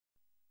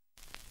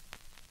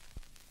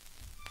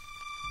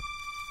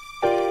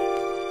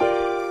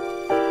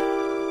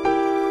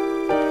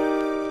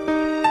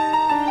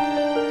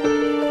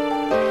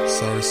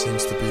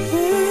seems to be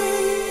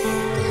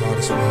the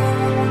hardest word.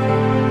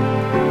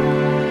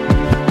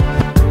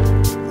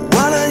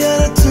 What I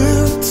gotta do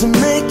to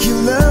make you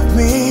love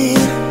me?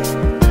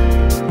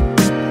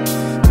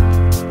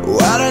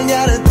 What I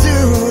gotta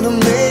do to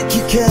make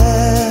you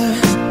care?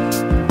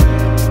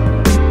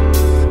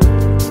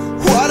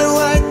 What do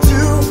I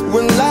do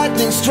when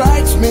lightning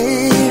strikes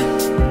me?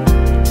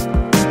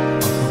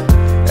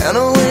 And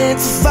I wait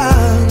to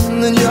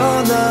find that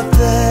you're not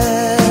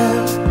there.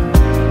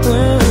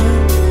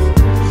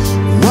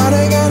 What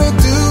I gotta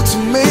do to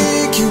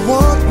make you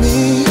want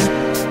me?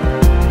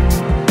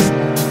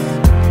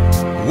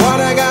 What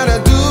I gotta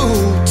do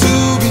to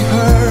be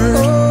heard?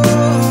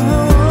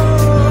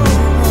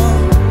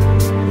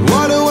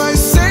 What do I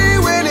say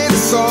when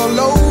it's all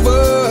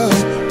over,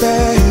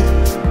 babe?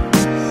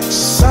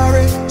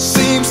 Sorry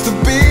seems to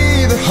be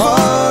the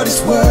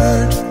hardest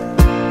word.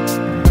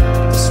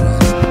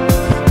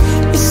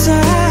 It's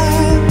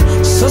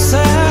sad, so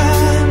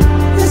sad.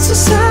 It's a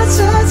sad,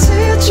 sad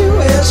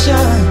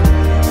situation,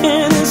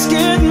 and it's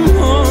getting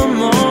more and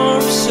more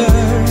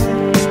absurd.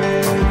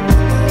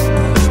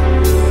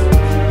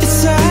 It's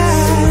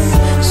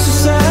sad, so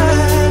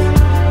sad.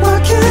 Why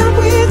can't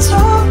we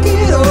talk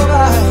it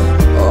over?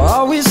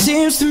 Always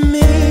seems to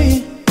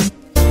me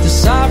the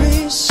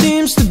sorry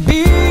seems to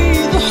be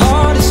the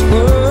hardest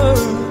word.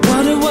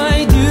 What do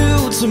I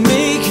do to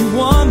make you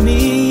want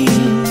me?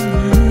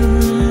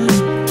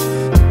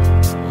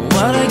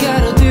 What I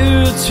gotta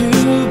do to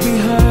be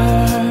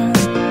heard?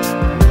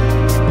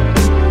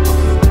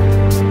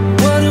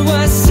 What do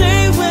I say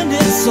when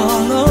it's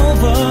all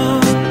over?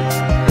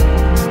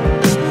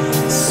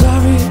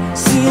 Sorry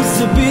seems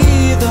to be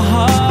the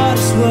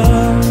hardest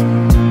word.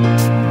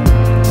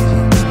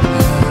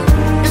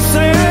 It's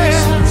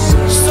sad,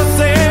 so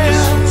sad.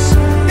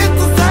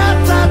 It's a sad,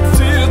 sad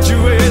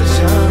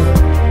situation,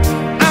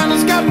 and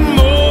it's gotten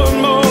more and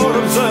more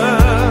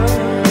absurd.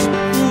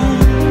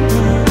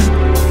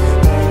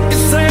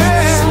 It's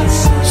sad,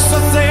 so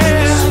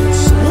sad.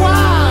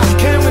 Why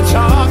can't we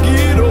talk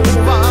it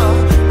over?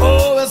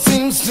 Oh, it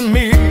seems to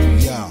me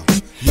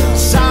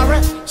sorry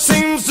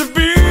seems to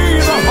be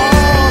the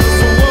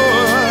hardest word.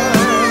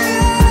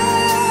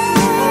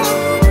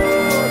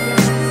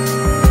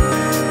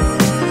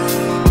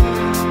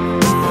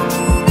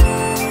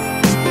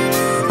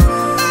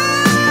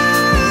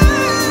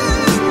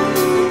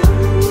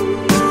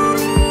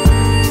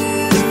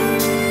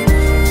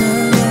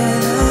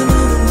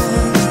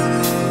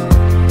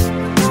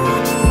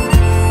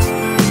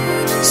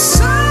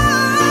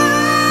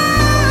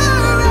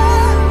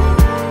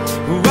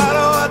 What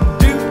do I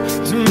do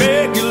to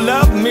make you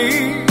love me?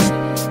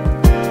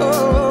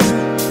 Oh,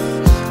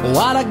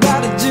 what I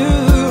gotta do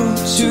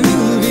to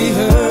be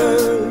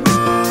heard?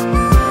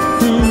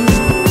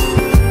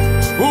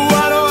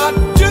 What do I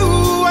do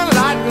when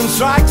lightning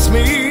strikes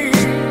me?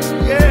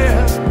 Yeah.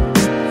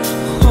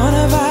 What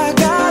have I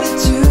gotta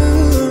do?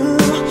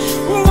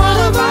 What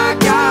have I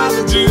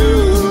gotta do?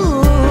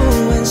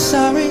 And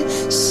sorry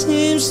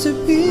seems to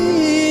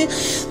be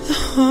the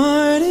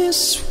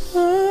hardest